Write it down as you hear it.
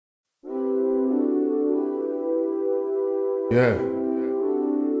Yeah.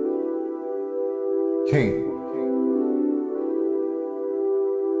 King.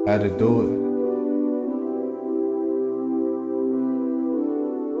 Had to do it.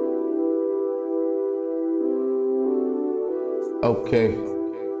 Okay.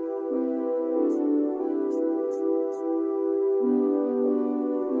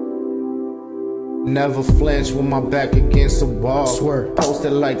 Never flinch with my back against the wall. Swear.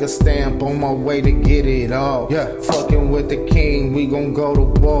 Posted like a stamp on my way to get it all. Yeah. Fucking with the king, we gon' go to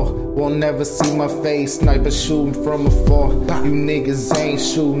war. Won't never see my face, sniper shooting from afar. You niggas ain't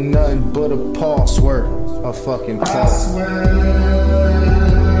shooting nothing but a paw. Swear. A fucking paw. I swear.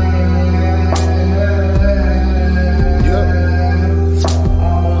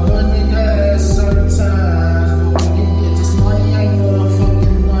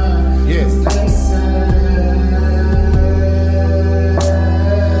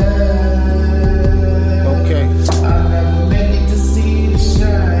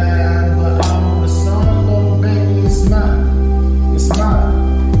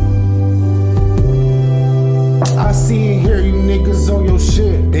 I see and hear you niggas on your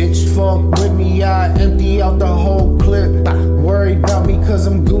shit, bitch. Fuck with me, I empty out the whole clip. Worry about me cause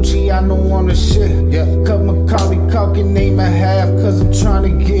I'm Gucci, I know I'm the shit. Yeah. Cut Macaulay Culkin, name a half cause I'm trying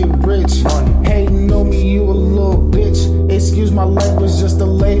to get rich. Hating on me, you a little bitch. Excuse my language, just a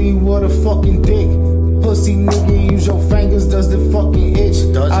lady with a fucking dick. Pussy nigga, use your fingers, does the fucking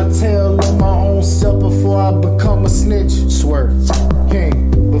itch. I tell on my own self before I become a snitch. Swear.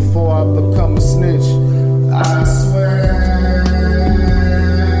 King, before I become a snitch. I swear.